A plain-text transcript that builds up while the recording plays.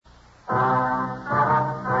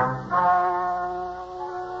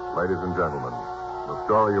ladies and gentlemen. The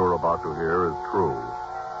story you're about to hear is true.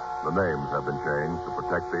 The names have been changed to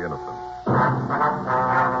protect the innocent.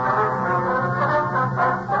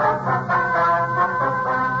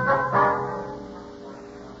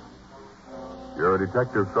 You're a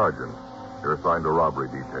detective sergeant. You're assigned to robbery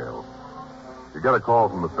detail. You get a call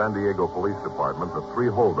from the San Diego Police Department that 3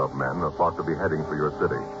 hold-up men are thought to be heading for your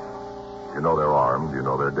city. You know they're armed. You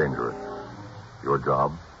know they're dangerous. Your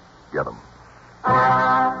job, get them.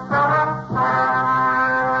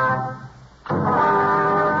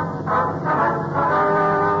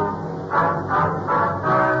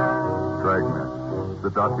 Dragnet, the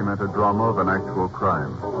documented drama of an actual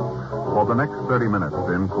crime. For the next 30 minutes,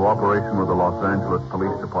 in cooperation with the Los Angeles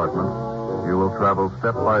Police Department, you will travel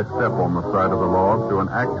step by step on the side of the law through an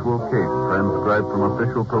actual case transcribed from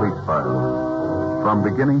official police files. From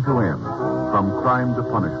beginning to end, from crime to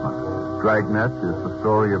punishment, Dragnet is the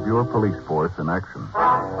story of your police force in action.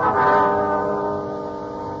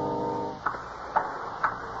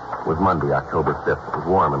 It was Monday, October 5th. It was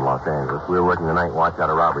warm in Los Angeles. We were working the night watch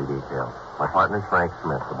out of robbery detail. My partner's Frank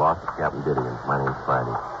Smith. The boss is Captain Didion. My name's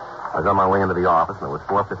Friday. I was on my way into the office, and it was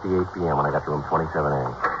 4:58 p.m. when I got to room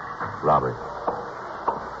 27A. Robbery.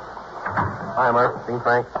 Hi, Murph. Seen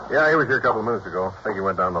Frank? Yeah, he was here a couple of minutes ago. I think he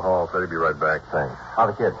went down the hall. Said he'd be right back. Thanks. How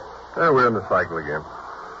the kids? We're in the cycle again.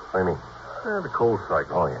 What do you mean? The cold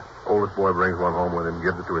cycle. Oh, yeah. Oldest boy brings one home with him,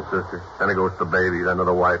 gives it to his sister. Then it goes to the baby, then to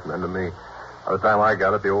the wife, and then to me. By the time I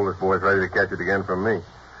got it, the oldest boy's ready to catch it again from me.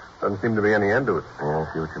 Doesn't seem to be any end to it. Yeah,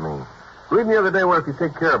 I see what you mean. Reading the other day where if you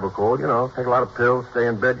take care of a cold, take a lot of pills, stay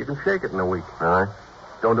in bed, you can shake it in a week. Really?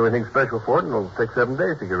 Don't do anything special for it, and it'll take 7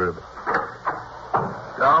 days to get rid of it.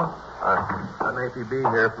 Joe? I'm APB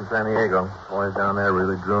here from San Diego. Boys down there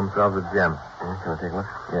really drew themselves a gem. Yeah, can I take a look?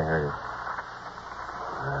 Yeah, here it is.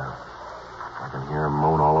 I can hear him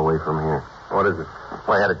moan all the way from here. What is it?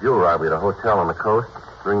 Well, I had a jewel robbery at a hotel on the coast.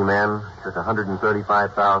 3 men took $135,000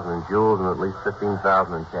 in jewels and at least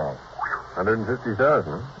 $15,000 in cash. $150,000,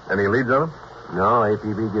 huh? Any leads on them? No,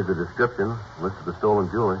 APB gives a description, list of the stolen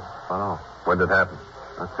jewelry. About all. When did it happen?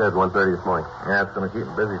 That said 1:30 this morning. Yeah, it's going to keep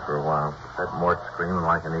him busy for a while. That Mort's screaming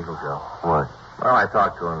like an eagle, Joe. What? Well, I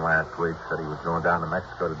talked to him last week. Said he was going down to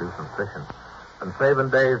Mexico to do some fishing. Been saving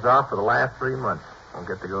days off for the last 3 months. Don't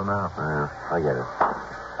get to go now. Yeah, I get it.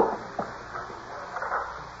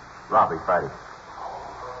 Robbery, Friday.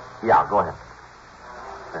 Yeah, go ahead.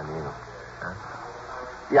 San Diego. Huh?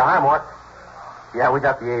 Yeah, hi, Mort. Yeah, we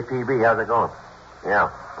got the APB. How's it going?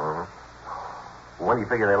 Yeah. Uh-huh. When do you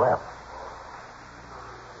figure they left?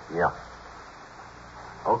 Yeah.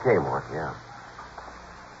 Okay, Mort, yeah.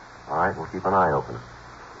 All right, we'll keep an eye open.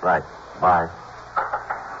 Right. Bye.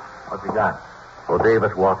 What you got? Well,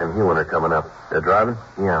 Davis, Walk, and Hewen are coming up. They're driving?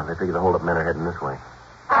 Yeah, they figure the hold-up men are heading this way.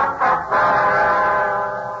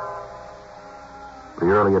 The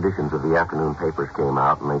early editions of the afternoon papers came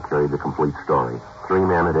out, and they carried the complete story. 3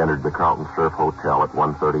 men had entered the Carlton Surf Hotel at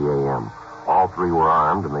 1:30 a.m. All 3 were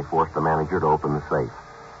armed, and they forced the manager to open the safe.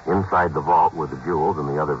 Inside the vault were the jewels and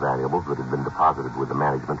the other valuables that had been deposited with the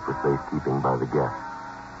management for safekeeping by the guests.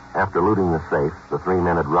 After looting the safe, the 3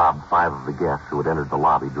 men had robbed 5 of the guests who had entered the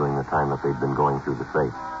lobby during the time that they'd been going through the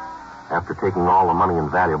safe. After taking all the money and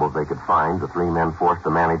valuables they could find, the 3 men forced the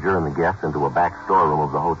manager and the guests into a back storeroom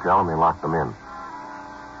of the hotel, and they locked them in.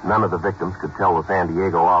 None of the victims could tell the San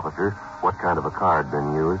Diego officers what kind of a car had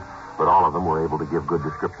been used, but all of them were able to give good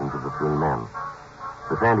descriptions of the 3 men.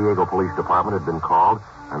 The San Diego Police Department had been called,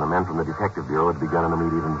 and the men from the Detective Bureau had begun an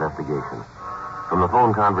immediate investigation. From the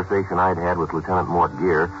phone conversation I'd had with Lieutenant Mort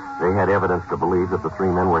Gear, they had evidence to believe that the 3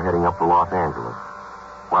 men were heading up for Los Angeles.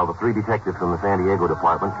 While the 3 detectives from the San Diego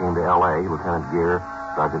Department came to L.A., Lieutenant Gear,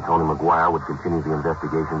 Sergeant Tony McGuire would continue the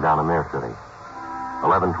investigation down in their city.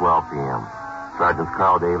 11:12 p.m. Sergeants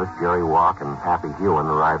Carl Davis, Jerry Walk, and Pappy Hewen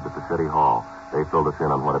arrived at the city hall. They filled us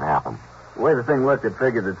in on what had happened. The way the thing looked, it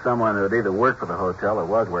figured that someone who had either worked for the hotel or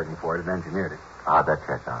was working for it had engineered it. How'd that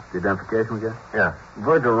check out? The identification we got? Yeah.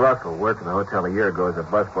 Virgil Russell worked for the hotel a year ago as a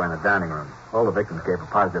busboy in the dining room. All the victims gave a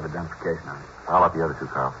positive identification on it. How about the other 2,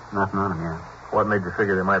 Carl? Nothing on him yet. What made you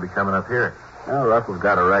figure they might be coming up here? Well, Russell's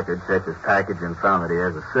got a record, checked his package, and found that he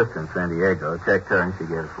has a sister in San Diego. Checked her, and she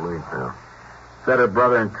gave us a lead. Yeah. Said her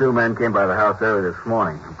brother and 2 men came by the house early this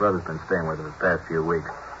morning. Her brother's been staying with her the past few weeks.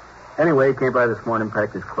 Anyway, he came by this morning,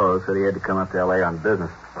 packed his clothes, said he had to come up to L.A. on business.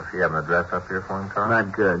 Does she have an address up here for him, Carl?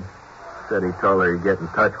 Not good. Said he told her he'd get in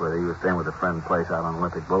touch with her. He was staying with a friend's place out on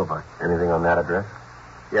Olympic Boulevard. Anything on that address?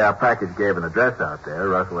 Yeah, our package gave an address out there.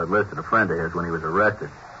 Russell had listed a friend of his when he was arrested.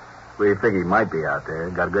 We figured he might be out there.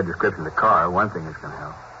 Got a good description of the car. One thing is going to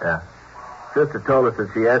help. Yeah. Sister told us that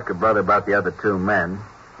she asked her brother about the other 2 men.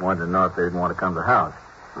 Wanted to know if they didn't want to come to the house.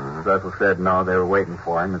 Mm-hmm. Russell said no, they were waiting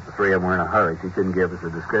for him. That the three of them were in a hurry. She couldn't give us a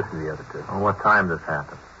description of the other two. Well, what time this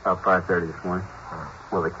happened? About 5:30 this morning.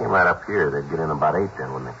 Well, they came right up here. They'd get in about 8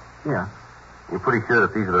 then, wouldn't they? Yeah. You're pretty sure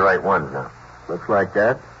that these are the right ones now? Looks like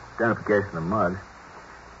that. Identification of mugs.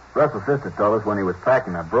 Russell's sister told us when he was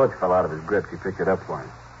packing, a brooch fell out of his grip. She picked it up for him.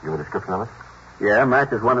 You have a description of it? Yeah,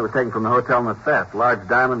 matches one that was taken from the hotel in the theft. Large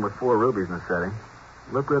diamond with 4 rubies in the setting.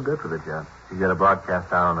 Looked real good for the job. You get a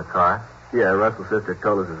broadcast out on the car? Yeah, Russell's sister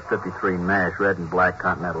told us it was a 53 Nash, red and black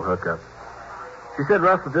Continental hookup. She said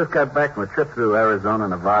Russell just got back from a trip through Arizona,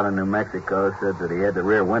 Nevada, New Mexico. Said that he had the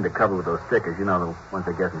rear window covered with those stickers. You know, the ones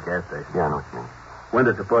they get in gas stations. Yeah, I know what you mean.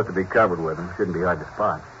 Window's supposed to be covered with them. Shouldn't be hard to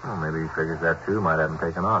spot. Well, maybe he figures that, too. Might have them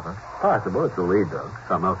taken off, huh? Possible. It's a lead, though.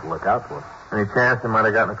 Something else to look out for. Any chance they might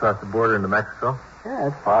have gotten across the border into Mexico? Yeah,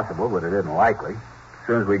 it's possible, but it isn't likely. As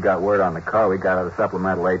soon as we got word on the car, we got out a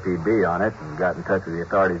supplemental APB on it and got in touch with the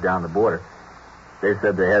authorities down the border. They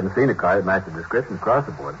said they hadn't seen a car that matched the description across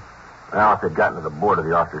the border. Well, if they'd gotten to the border,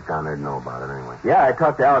 the officers down there'd know about it anyway. Yeah, I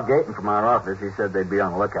talked to Al Gayton from our office. He said they'd be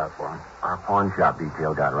on the lookout for him. Our pawn shop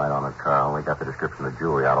detail got right on it, Carl. We got the description of the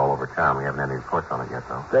jewelry out all over town. We haven't had any reports on it yet,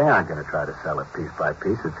 though. They aren't going to try to sell it piece by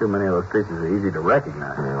piece. There's too many of those pieces are easy to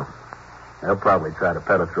recognize. Yeah. They'll probably try to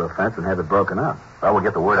peddle through a fence and have it broken up. Well, we'll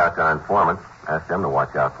get the word out to our informants. Ask them to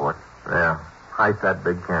watch out for it. Yeah. Heist that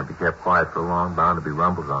big can't be kept quiet for long. Bound to be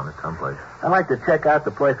rumbles on it someplace. I'd like to check out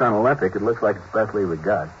the place on Olympic. It looks like it's the best lead we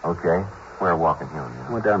got. Okay. We're walking here.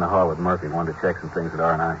 I went down the hall with Murphy. Wanted to check some things at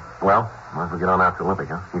R&I. Well, might as well get on out to Olympic,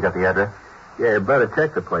 huh? You got the address? Yeah, you better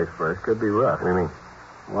check the place first. Could be rough. What do you mean?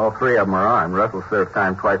 Well, all 3 of them are armed. Russell served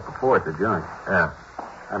time twice before at the joint. Yeah.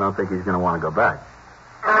 I don't think he's going to want to go back.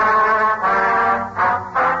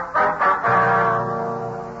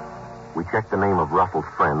 We checked the name of Russell's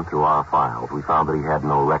friend through our files. We found that he had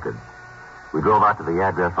no record. We drove out to the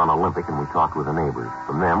address on Olympic and we talked with the neighbors.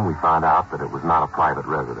 From them, we found out that it was not a private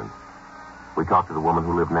residence. We talked to the woman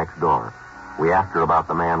who lived next door. We asked her about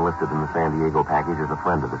the man listed in the San Diego package as a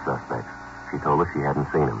friend of the suspects. She told us she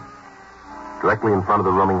hadn't seen him. Directly in front of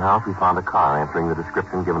the rooming house, we found a car answering the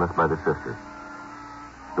description given us by the sisters.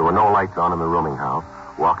 There were no lights on in the rooming house.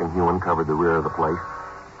 Walk and Hewen covered the rear of the place.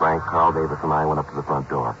 Frank, Carl Davis, and I went up to the front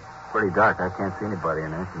door. Pretty dark. I can't see anybody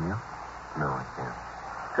in there, can you? No, I can't.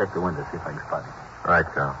 Check the window, see if I can spot anything. All right,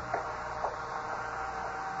 Carl.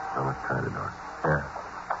 Now let's try the door. Yeah.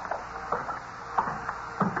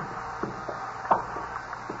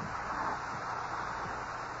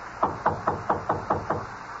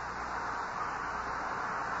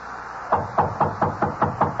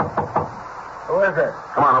 Who is it?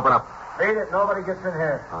 Come on, open up. Beat it. Nobody gets in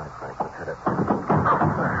here. All right, Frank, let's hit it.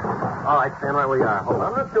 All right, stand right where you are. Hold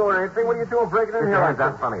on. I'm not doing anything. What are you doing breaking in Get here? your hands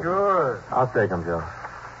out in front of you. Sure. I'll take him, Joe.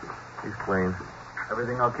 He's clean.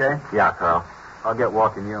 Everything okay? Yeah, Carl. I'll get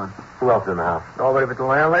walking you in. Who else in the house? Nobody but the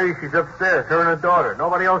landlady. She's upstairs. Her and her daughter.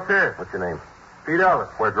 Nobody else here. What's your name? Pete Ellis.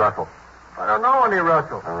 Where's Russell? I don't know any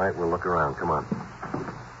Russell. All right, we'll look around. Come on.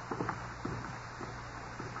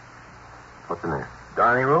 What's in there?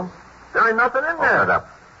 Dining room? There ain't nothing in there. Open it up.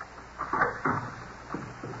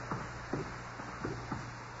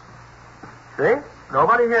 See?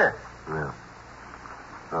 Nobody here. Yeah.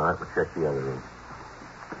 All right, we'll check the other room.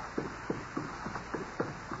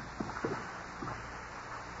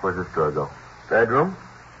 Where's this door go? Bedroom?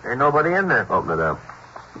 Ain't nobody in there. Open it up.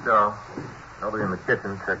 No. Nobody in the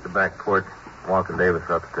kitchen. Check the back porch. Walk and Davis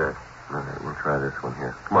upstairs. All right, we'll try this one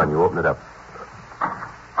here. Come on, you open it up.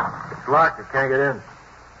 It's locked. You can't get in.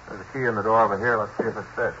 There's a key in the door over here. Let's see if it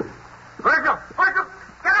fits. Virgil! Virgil!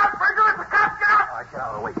 Get out! Virgil! It's the cops! Get out! All right, get out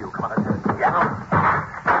of the way, you. Come on. Yeah.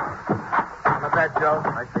 On the bed, Joe.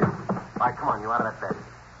 I see. All right, come on, you out of that bed.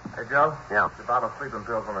 Hey, Joe? Yeah. There's a bottle of sleeping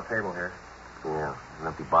pills on the table here. Yeah, an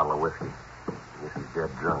empty bottle of whiskey. Guess he's dead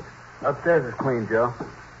drunk. Upstairs is clean, Joe.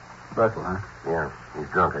 Russell, huh? Yeah, he's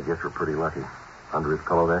drunk. I guess we're pretty lucky. Under his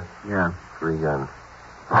pillow there? Yeah. 3 guns.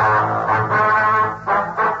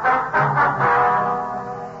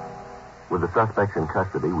 With the suspects in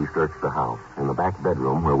custody, we searched the house. In the back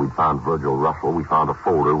bedroom, where we'd found Virgil Russell, we found a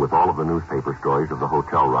folder with all of the newspaper stories of the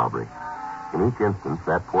hotel robbery. In each instance,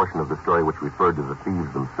 that portion of the story which referred to the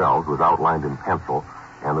thieves themselves was outlined in pencil,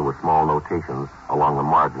 and there were small notations along the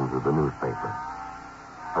margins of the newspaper.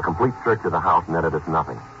 A complete search of the house netted us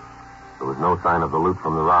nothing. There was no sign of the loot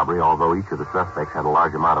from the robbery, although each of the suspects had a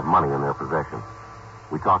large amount of money in their possession.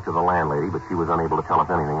 We talked to the landlady, but she was unable to tell us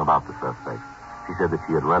anything about the suspects. She said that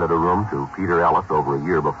she had rented a room to Peter Ellis over a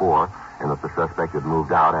year before, and that the suspect had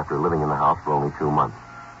moved out after living in the house for only 2 months.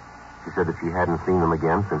 She said that she hadn't seen them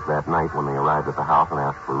again since that night when they arrived at the house and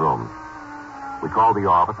asked for rooms. We called the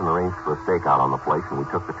office and arranged for a stakeout on the place, and we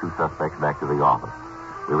took the 2 suspects back to the office.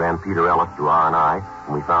 We ran Peter Ellis through R&I,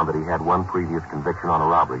 and we found that he had one previous conviction on a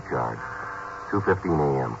robbery charge. 2:15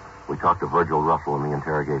 a.m. We talked to Virgil Russell in the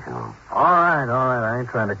interrogation room. All right. I ain't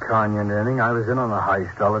trying to con you into anything. I was in on the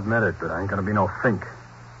heist, I'll admit it, but I ain't going to be no fink.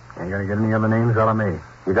 You ain't going to get any other names out of me.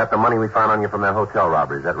 You got the money we found on you from that hotel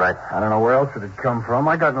robbery, is that right? I don't know where else it'd come from.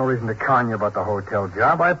 I got no reason to con you about the hotel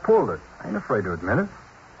job. I pulled it. I ain't afraid to admit it.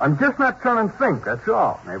 I'm just not turning think, that's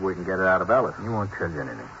all. Maybe we can get it out of Ellis. He won't tell you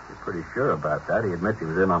anything. He's pretty sure about that. He admits he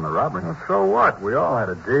was in on the robbery. Well, so what? We all had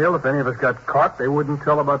a deal. If any of us got caught, they wouldn't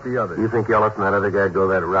tell about the others. You think Ellis and that other guy go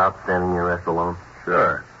that route, standing your arrest alone?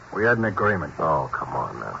 Sure. We had an agreement. Oh, come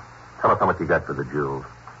on now. Tell us how much you got for the jewels.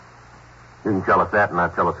 You can tell us that and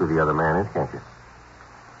not tell us who the other man is, can't you?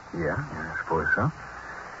 Yeah, I suppose so.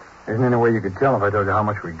 Isn't any way you could tell if I told you how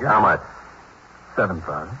much we got? How much?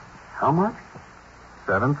 7,000. How much?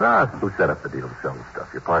 7,000. Who set up the deal to sell the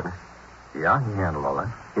stuff? Your partner? Yeah, he handled all that.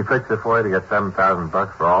 He fixed it for you to get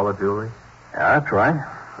 $7,000 for all the jewelry? Yeah, that's right.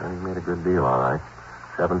 Well, he made a good deal, all right.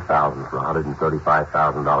 $7,000 for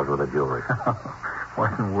 $135,000 worth of jewelry.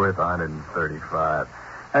 Wasn't worth $135,000.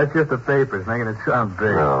 That's just the papers making it sound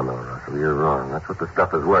big. No, Russell, you're wrong. That's what the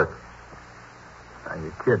stuff is worth. Are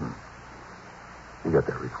you kidding? You got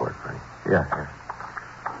that report, Frank? Yeah.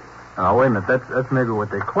 Now, wait a minute. That's maybe what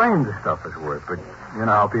they claim the stuff is worth. But you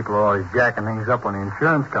know how people are always jacking things up on the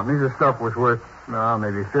insurance companies. The stuff was worth,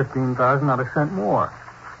 maybe $15,000, not a cent more.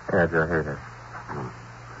 Yeah, Joe, here it is.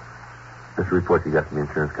 This report you got from the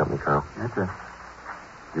insurance company, Carl. That's it. Would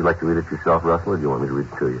you like to read it yourself, Russell, or do you want me to read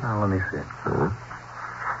it to you? Now, let me see it. Uh-huh.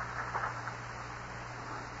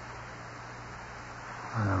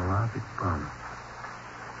 A lousy bum.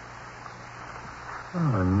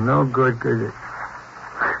 Oh, no good, because it's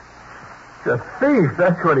a thief.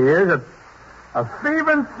 That's what he is. A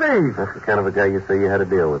thieving thief. That's the kind of a guy you say you had to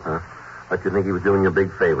deal with, huh? But you think he was doing you a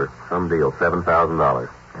big favor. Some deal, $7,000.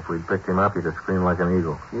 If we'd picked him up, he'd have screamed like an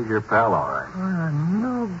eagle. He's your pal, all right.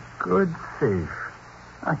 No good thief.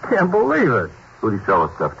 I can't believe it. Who'd he sell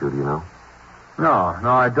the stuff to, do you know? No,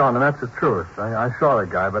 I don't, and that's the truth. I saw the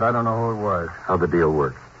guy, but I don't know who it was. How'd the deal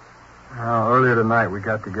work? Earlier tonight, we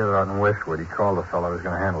got together out in Westwood. He called the fellow who was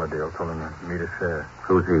going to handle the deal, told him to meet us there.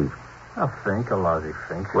 Who's he? A lousy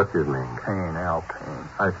fink. What's his name? Payne, Al Payne.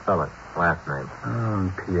 I spell it. Last name.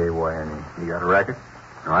 P-A-Y-N-E. You got a record?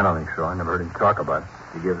 No, I don't think so. I never heard him talk about it.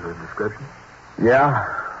 He gives a description? Yeah.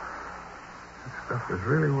 That stuff was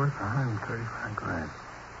really worth $135,000.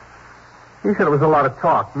 He said it was a lot of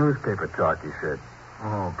talk, newspaper talk, he said.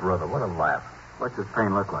 Oh, brother, what a laugh. What's his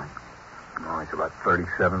Payne look like? Oh, he's about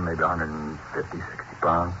 37, maybe 150, 60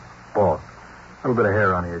 pounds. Bald. A little bit of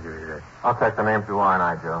hair on the edge of his head. I'll take the name through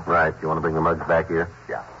R&I, Joe. Right. You want to bring the mugs back here?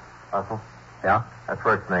 Yeah. Russell? Yeah? That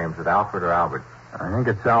first name, is it Alfred or Albert? I think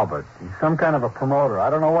it's Albert. He's some kind of a promoter. I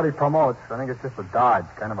don't know what he promotes. I think it's just a dodge,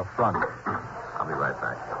 kind of a front. I'll be right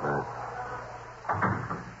back.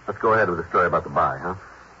 Let's go ahead with the story about the buy, huh?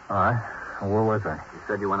 All right. Where was I? You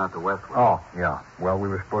said you went out to Westwood. Oh, yeah. Well, we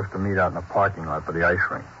were supposed to meet out in the parking lot by the ice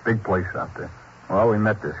rink. Big place out there. Well, we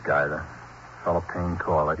met this guy, the fellow Payne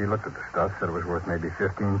called. He looked at the stuff, said it was worth maybe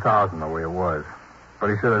 $15,000 the way it was. But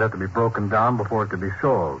he said it'd have to be broken down before it could be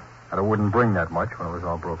sold. That it wouldn't bring that much when it was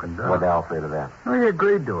all broken down. What'd Al say to that? Well, he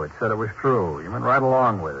agreed to it, said it was true. He went right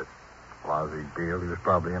along with it. Lousy deal. He was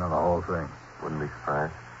probably in on the whole thing. Wouldn't be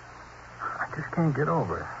surprised. I just can't get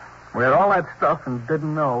over it. We had all that stuff and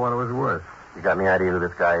didn't know what it was worth. You got any idea who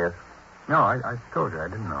this guy is? No, I told you I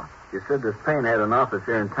didn't know. You said this Payne had an office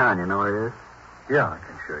here in town. You know where it is? Yeah, I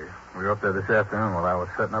can show you. We were up there this afternoon while I was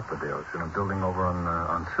setting up the deal. It's in a building over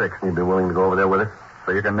on 6th. You'd be willing to go over there with us?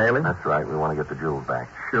 So you can nail him? That's right. We want to get the jewels back.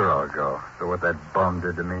 Sure, I'll go. So what that bum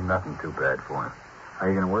did to me, nothing too bad for him. How are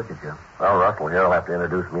you going to work it, Jim? Well, Russell here will have to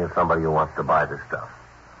introduce me as somebody who wants to buy this stuff.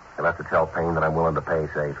 He'll have to tell Payne that I'm willing to pay,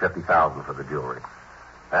 say, $50,000 for the jewelry.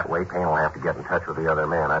 That way, Payne will have to get in touch with the other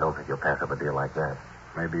man. I don't think he'll pass up a deal like that.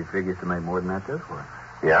 Maybe he figures to make more than that this way.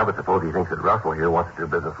 Yeah, but suppose he thinks that Russell here wants to do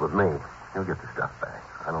business with me. He'll get the stuff back.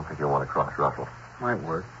 I don't think he'll want to cross Russell. Might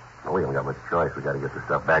work. Well, we haven't got much choice. We got to get the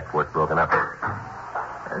stuff back before it's broken up.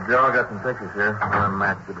 Joe, I got some pictures here. None of them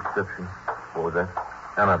match the description. What was that?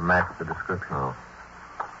 None of them match the description. Oh.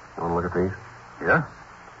 You want to look at these? Yeah?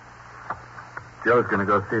 Joe's going to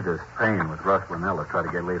go see this Payne with Russell and Ella, try to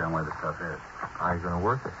get lead on where the stuff is. How are you going to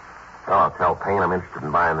work it? Well, I'll tell Payne I'm interested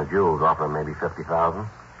in buying the jewels, offer him maybe $50,000.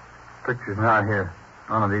 Picture's not here.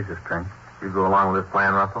 None of these is pink. You go along with this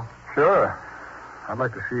plan, Russell? Sure. I'd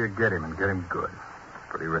like to see you get him and get him good.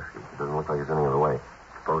 Pretty risky. It doesn't look like there's any other way.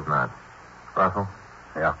 Suppose not. Russell?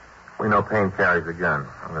 Yeah? We know Payne carries a gun.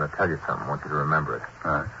 I'm going to tell you something. I want you to remember it.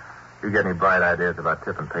 All right. If you get any bright ideas about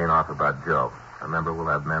tipping Payne off about Joe, remember we'll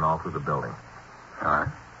have men all through the building. All right.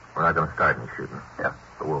 We're not going to start any shooting. Yeah.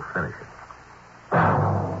 But we'll finish it.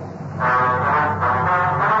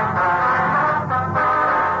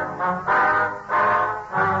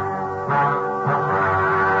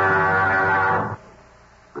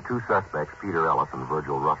 The two suspects, Peter Ellis and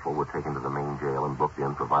Virgil Russell, were taken to the main jail and booked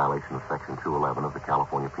in for violation of Section 211 of the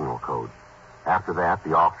California Penal Code. After that,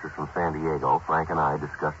 the officers from San Diego, Frank and I,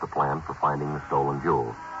 discussed the plan for finding the stolen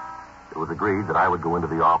jewels. It was agreed that I would go into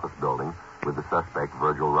the office building with the suspect,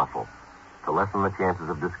 Virgil Russell. To lessen the chances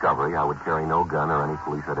of discovery, I would carry no gun or any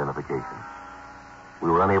police identification. We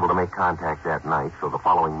were unable to make contact that night, so the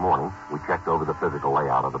following morning, we checked over the physical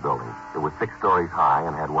layout of the building. It was 6 stories high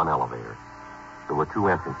and had one elevator. There were 2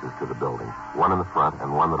 entrances to the building, one in the front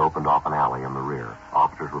and one that opened off an alley in the rear.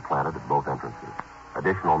 Officers were planted at both entrances.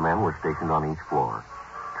 Additional men were stationed on each floor.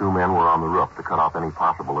 2 men were on the roof to cut off any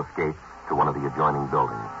possible escape to one of the adjoining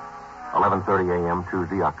buildings. 11:30 a.m.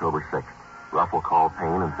 Tuesday, October 6th. Russell called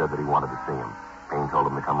Payne and said that he wanted to see him. Payne told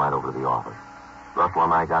him to come right over to the office. Russell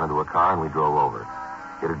and I got into a car and we drove over.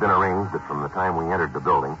 It had been arranged that from the time we entered the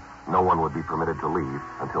building, no one would be permitted to leave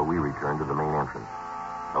until we returned to the main entrance.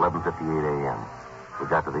 11:58 a.m. We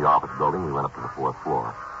got to the office building. We went up to the 4th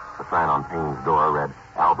floor. The sign on Payne's door read,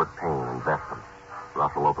 Albert Payne, Investments.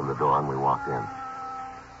 Russell opened the door and we walked in.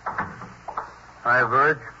 Hi,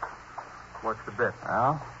 Verge. What's the bit?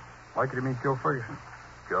 Al, like you to meet Joe Ferguson.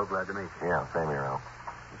 Joe, glad to meet you. Yeah, same here, Al.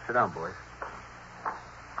 Sit down, boys.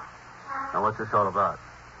 Now, what's this all about?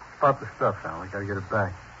 It's about the stuff, Al. We got to get it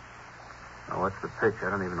back. Now, what's the pitch? I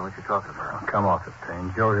don't even know what you're talking about. Oh, come off it,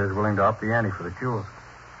 Payne. Joe here's willing to up the ante for the jewels.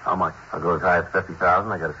 How much? I'll go as high as $50,000.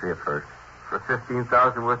 I got to see it first. For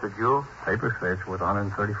 $15,000 worth of jewels? Papers say it's worth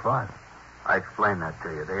 $135. I explained that to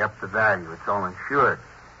you. They up the value. It's all insured.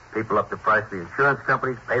 People up the price of the insurance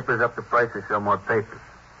companies. Papers up the price. They sell more papers.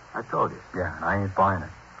 I told you. Yeah, and I ain't buying it.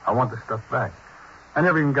 I want the stuff back. I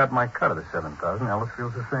never even got my cut of the $7,000. Ellis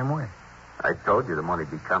feels the same way. I told you the money'd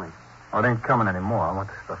be coming. Well, it ain't coming anymore. I want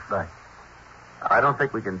the stuff back. I don't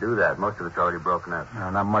think we can do that. Most of it's already broken up. No,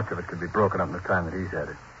 not much of it could be broken up in the time that he's had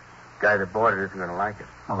it. Guy that bought it isn't going to like it.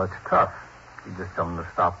 Well, that's tough. You just tell him to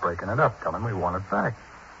stop breaking it up. Tell him we want it back.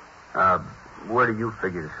 Where do you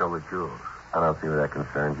figure to sell the jewels? I don't see where that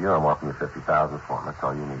concerns you. I'm offering you $50,000 for them. That's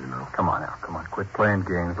all you need to know. Come on, Al. Come on. Quit playing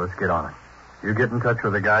games. Let's get on it. You get in touch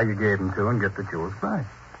with the guy you gave them to and get the jewels back.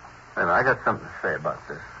 And I got something to say about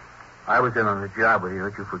this. I was in on the job with you.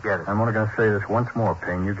 Don't you forget it. I'm only going to say this once more,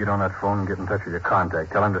 Payne. You get on that phone and get in touch with your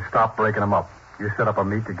contact. Tell him to stop breaking them up. You set up a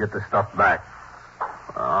meet to get the stuff back.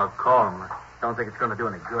 I'll call him. I don't think it's going to do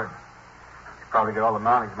any good. He's probably got all the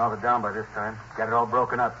mountings melted down by this time. Got it all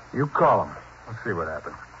broken up. You call him. Let's see what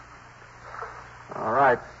happens. All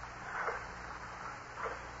right.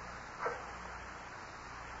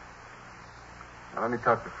 Now, let me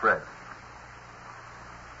talk to Fred.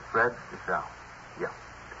 Fred? It's Al.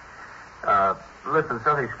 Yeah. Listen,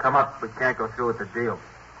 something's come up. We can't go through with the deal.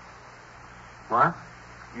 What?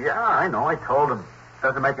 Yeah, I know. I told them.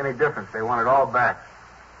 Doesn't make any difference. They want it all back.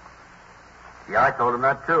 Yeah, I told them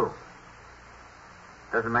that, too.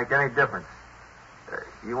 Doesn't make any difference.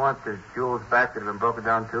 You want the jewels back that have been broken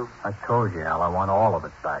down, too? I told you, Al. I want all of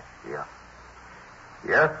it back. Yeah.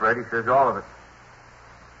 Yes, Freddie says all of it.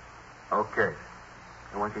 Okay.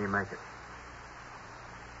 And when can you make it?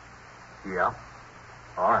 Yeah.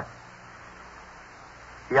 All right.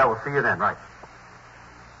 Yeah, we'll see you then, right.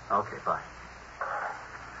 Okay, bye.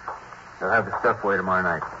 They'll have the stuff for you tomorrow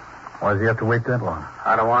night. Why does he have to wait that long?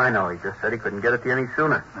 How do I know? He just said he couldn't get it to you any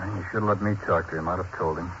sooner. You should have let me talk to him. I'd have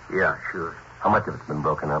told him. Yeah, sure. How much of it's been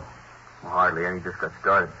broken up? Well, hardly any. Just got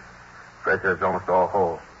started. Fred says it's almost all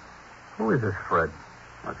whole. Who is this Fred?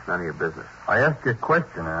 That's none of your business. I asked you a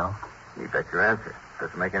question, Al. You bet your answer.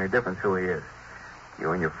 Doesn't make any difference who he is.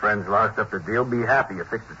 You and your friends lost up the deal. Be happy. You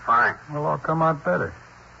fixed it fine. Well, I'll come out better.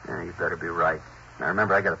 Yeah, you better be right. Now,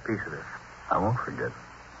 remember, I got a piece of this. I won't forget.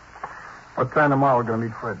 What time tomorrow we're going to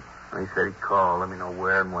meet Fred? He said he'd call. Let me know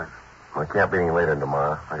where and when. Well, it can't be any later than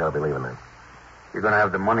tomorrow. I gotta be leaving then. You're going to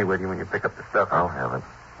have the money with you when you pick up the stuff. I'll have it.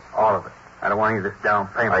 All of it. I don't want any of this down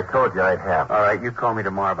payment. I told you I'd have it. All right, you call me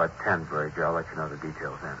tomorrow about 10, Verge. I'll let you know the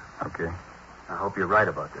details then. Okay. I hope you're right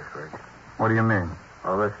about this, Verge. What do you mean?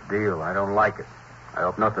 Well, this deal, I don't like it. I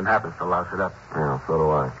hope nothing happens to louse it up. Yeah, so do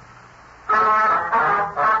I.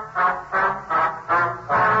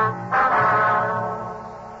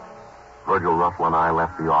 Virgil Russell and I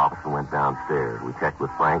left the office and went downstairs. We checked with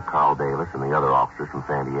Frank, Carl Davis, and the other officers from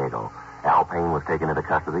San Diego. Al Payne was taken into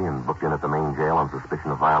custody and booked in at the main jail on suspicion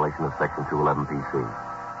of violation of Section 211 PC.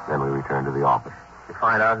 Then we returned to the office. You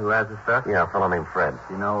find out who has the stuff? Yeah, a fellow named Fred.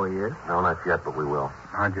 You know who he is? No, not yet, but we will.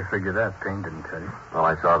 How'd you figure that? Payne didn't tell you. Well,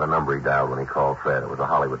 I saw the number he dialed when he called Fred. It was a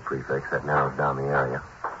Hollywood prefix. That narrows down the area.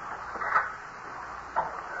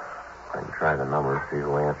 I can try the number and see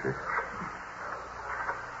who answers.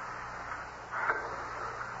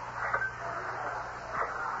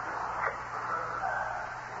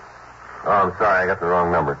 Oh, I'm sorry. I got the wrong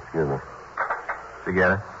number. Excuse me. Did you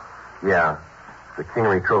get it? Yeah. It's the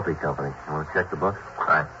Kingery Trophy Company. You want to check the book?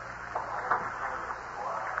 Right.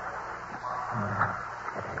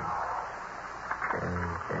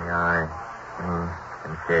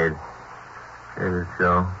 K-I-N-K. David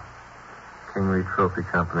Show. Kingery Trophy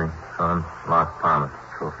Company on Las Palmas.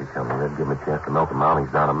 Trophy Company. That'd give him a chance to melt the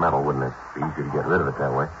mountings down to metal, wouldn't it? It'd be easier to get rid of it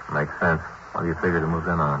that way. Makes sense. What do you figure to move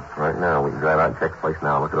in on? Right now. We can drive out and check the place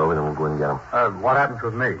now. Look it over, then we'll go in and get them. What happens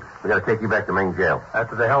with me? We got to take you back to main jail.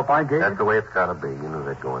 After the help I gave That's you? the way it's got to be. You knew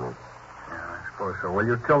that going in. Yeah, I suppose so. Well,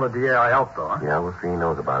 you tell the DA I helped, though, huh? Yeah, we'll see he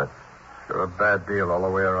knows about it. Sure, a bad deal all the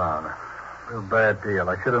way around. Real bad deal.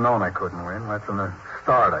 I should have known I couldn't win. Right from the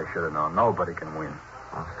start, I should have known. Nobody can win.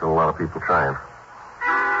 Well, still a lot of people trying.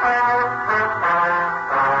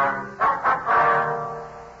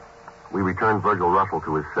 We returned Virgil Russell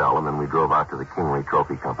to his cell, and then we drove out to the Kingery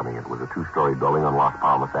Trophy Company. It was a two-story building on Las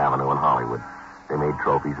Palmas Avenue in Hollywood. They made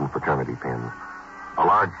trophies and fraternity pins. A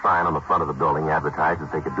large sign on the front of the building advertised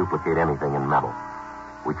that they could duplicate anything in metal.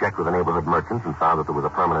 We checked with the neighborhood merchants and found that there was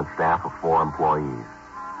a permanent staff of 4 employees.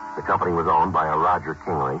 The company was owned by a Roger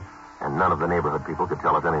Kingery, and none of the neighborhood people could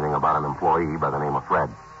tell us anything about an employee by the name of Fred.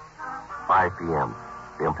 5 p.m.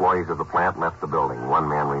 The employees of the plant left the building. 1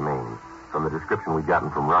 man remained. From the description we'd gotten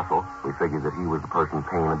from Russell, we figured that he was the person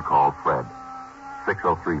Payne had called Fred.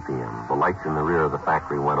 6:03 p.m. The lights in the rear of the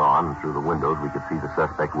factory went on, and through the windows we could see the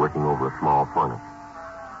suspect working over a small furnace.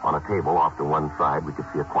 On a table off to one side, we could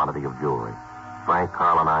see a quantity of jewelry. Frank,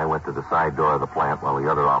 Carl, and I went to the side door of the plant while the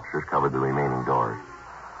other officers covered the remaining doors.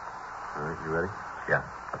 All right, you ready? Yeah,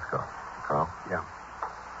 let's go. Carl? Yeah.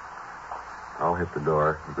 I'll hit the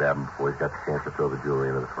door and grab him before he's got the chance to throw the jewelry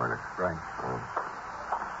into the furnace. Right.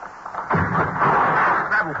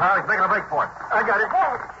 Grab him, Carl. He's making a break for it. I got it.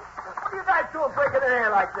 Hey, what are you guys doing breaking in here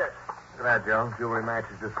like this? Look at that, Joe. Jewelry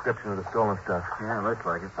matches the description of the stolen stuff. Yeah, looks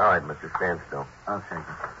like it. All right, Mr. Stand still. I'll shake it.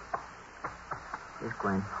 He's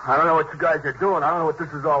clean. I don't know what you guys are doing. I don't know what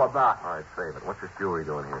this is all about. All right, save it. What's this jewelry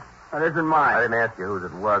doing here? That isn't I mine. didn't ask you whose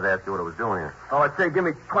it was. I asked you what it was doing here. Oh, I'd say give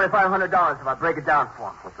me $2,500 if I break it down for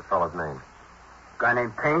him. What's the fellow's name? A guy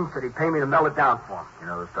named Payne said he'd pay me to melt it down for him. You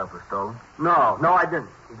know the stuff was stolen? No, I didn't.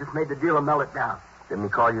 He just made the deal to melt it down. Didn't he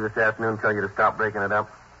call you this afternoon and tell you to stop breaking it up?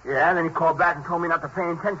 Yeah, and then he called back and told me not to pay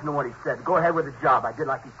attention to what he said. Go ahead with the job. I did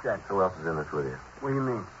like he said. Who else is in this with you? What do you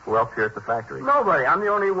mean? Who else here at the factory? Nobody. I'm the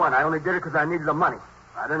only one. I only did it because I needed the money.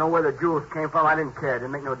 I didn't know where the jewels came from. I didn't care. It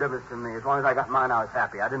didn't make no difference to me. As long as I got mine, I was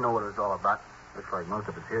happy. I didn't know what it was all about. Looks like most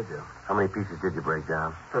of it's here, Joe. How many pieces did you break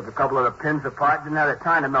down? Took a couple of the pins apart. Didn't have the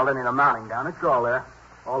time to melt any of the mounting down. It's all there.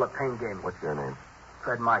 All the Payne gave me. What's your name?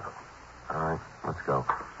 Fred Michael. All right, let's go.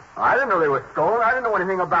 I didn't know they were stolen. I didn't know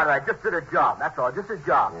anything about it. I just did a job. That's all. Just a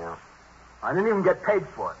job. Yeah. I didn't even get paid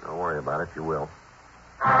for it. Don't worry about it. You will.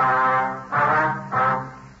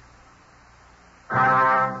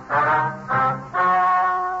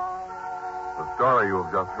 The story you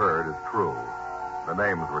have just heard is true. The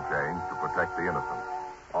names were changed to protect the innocent.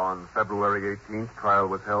 On February 18th, trial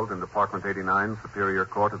was held in Department 89, Superior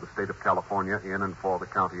Court of the State of California, in and for the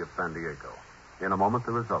County of San Diego. In a moment,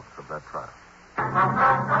 the results of that trial.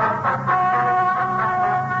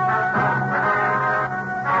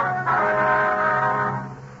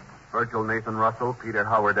 Virgil Nathan Russell, Peter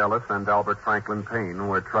Howard Ellis, and Albert Franklin Payne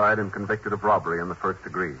were tried and convicted of robbery in the first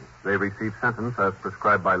degree. They received sentence as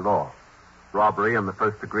prescribed by law. Robbery in the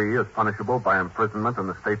first degree is punishable by imprisonment in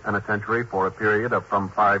the state penitentiary for a period of from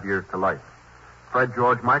 5 years to life. Fred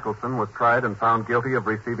George Michelson was tried and found guilty of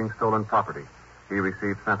receiving stolen property. He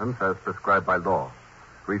received sentence as prescribed by law.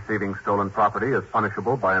 Receiving stolen property is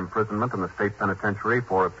punishable by imprisonment in the state penitentiary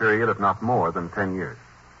for a period of not more than 10 years.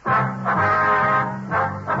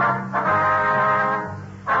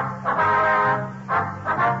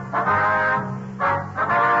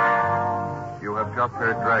 You have just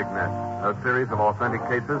heard Dragnet, a series of authentic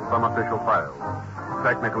cases from official files.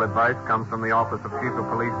 Technical advice comes from the Office of Chief of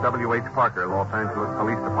Police W.H. Parker, Los Angeles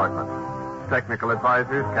Police Department. Technical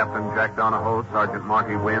advisors, Captain Jack Donahoe, Sergeant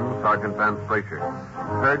Marty Wynn, Sergeant Vance Frazier.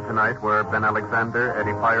 Heard tonight were Ben Alexander,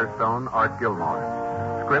 Eddie Firestone, Art Gilmore.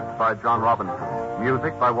 Script by John Robinson.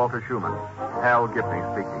 Music by Walter Schumann. Hal Gibney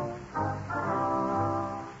speaking.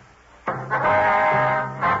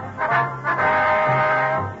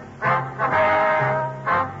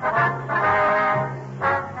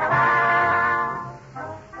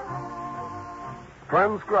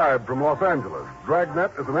 Transcribed from Los Angeles, Dragnet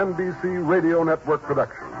is an NBC Radio Network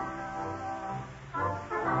production.